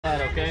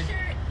Okay.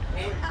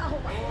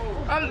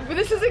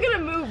 This isn't gonna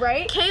move,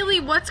 right?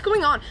 Kayleigh, what's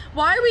going on?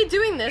 Why are we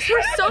doing this?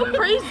 We're so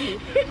crazy.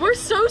 We're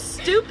so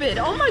stupid.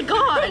 Oh my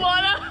god.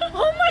 Alana.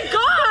 Oh my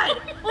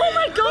god. Oh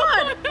my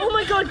god. Oh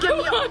my god, get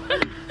me off.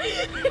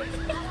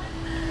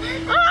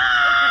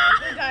 Ah!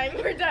 We're dying.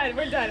 We're done.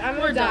 We're done. I'm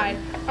gonna We're die.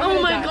 done. I'm Oh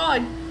gonna my die.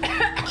 god.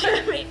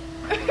 Get me.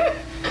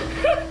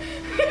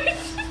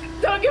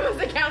 Don't give us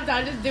a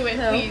countdown. Just do it,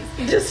 No. please.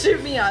 Just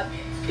shoot me up.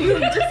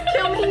 Just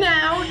kill me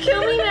now.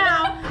 Kill me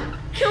now.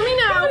 Kill me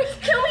now.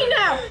 Kill me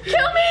now.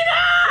 Kill me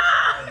now.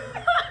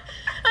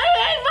 I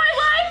hate my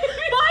life.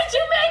 Why'd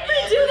you make me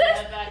do this?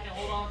 Head back and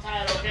hold on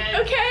tight, okay?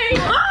 Okay.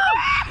 Oh!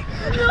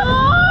 No!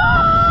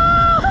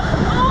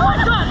 Oh my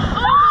god!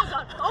 Oh my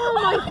god! Oh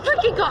my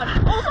freaking god!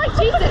 Oh my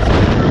Jesus!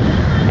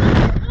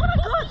 Oh my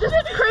god! This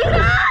is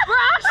crazy!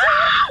 We're actually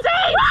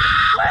insane!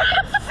 We're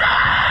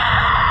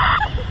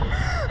insane!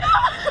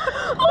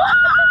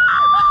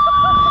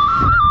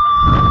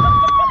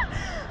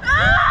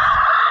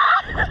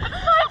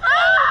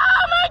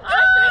 Oh my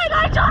god!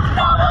 I just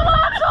fell the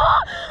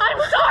asshole! I'm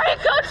sorry,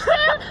 Coach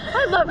Sam!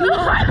 I love you.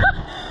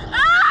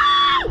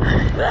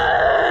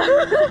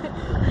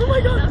 Oh my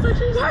god, that's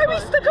actually Why are we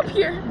stuck up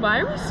here? Why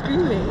are we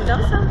screaming? That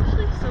was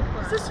actually so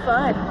fun. This is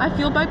fun. I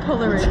feel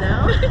bipolar right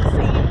now.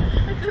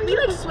 Can we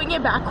like swing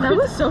it backwards? That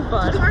was so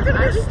fun. We're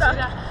gonna get stuck.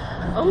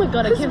 Oh my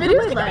god, I This can't video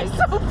feel is my getting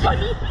legs. so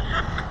funny.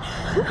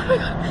 Oh my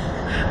god.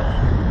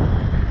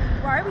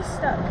 Why are we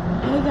stuck?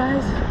 Hey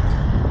guys,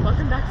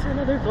 welcome back to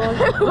another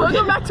vlog.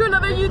 Welcome back to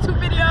another YouTube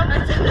video.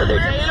 It's another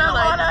day in our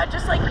life. Alana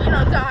just like,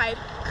 died.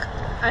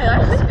 I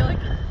just feel like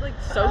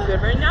so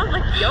good right now.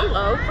 Like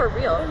YOLO, for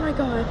real. Oh my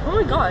god. Oh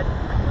my god.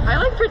 I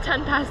like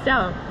pretend passed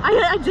out.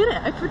 I did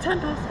it. I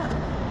pretend passed out.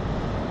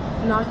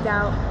 Knocked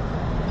out.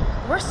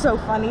 We're so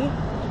funny.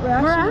 We're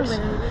We're actually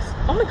actually. hilarious.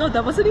 Oh my god,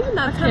 that wasn't even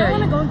that I kinda scary.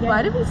 wanna go again.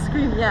 Why did we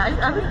scream? Yeah,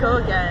 I would go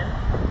again.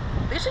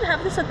 They should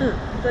have this at the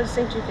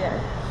St. Jude Fair.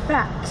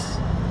 Facts.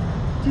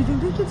 Do you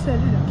think they can set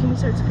it up? Can we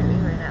start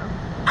screaming right now?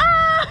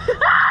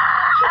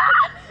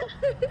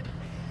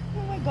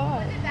 Oh my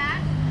god.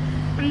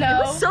 No. It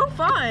was so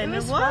fun. It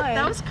was what? fun.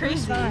 That was crazy.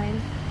 It was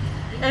fine.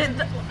 And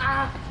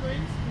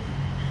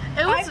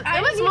it was I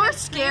it was didn't more even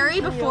scary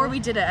scream for before you. we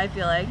did it, I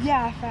feel like.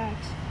 Yeah,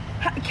 facts.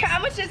 How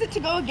much is it to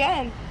go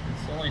again?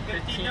 It's only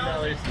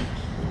 $15 each.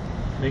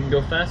 We can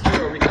go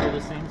faster or we can go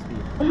the same speed.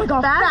 Oh my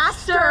god,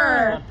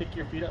 Faster! Pick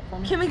your feet up for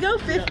me. Can we go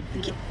Pick your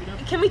feet up.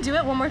 Can we do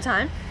it one more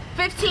time?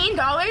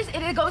 $15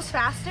 and it goes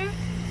faster?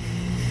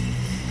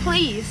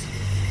 Please.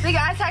 Like,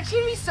 that's actually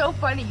gonna be so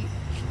funny.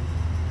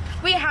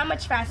 Wait, how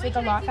much faster? Like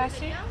a lot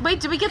faster? Wait,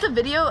 do we get the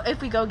video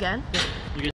if we go again?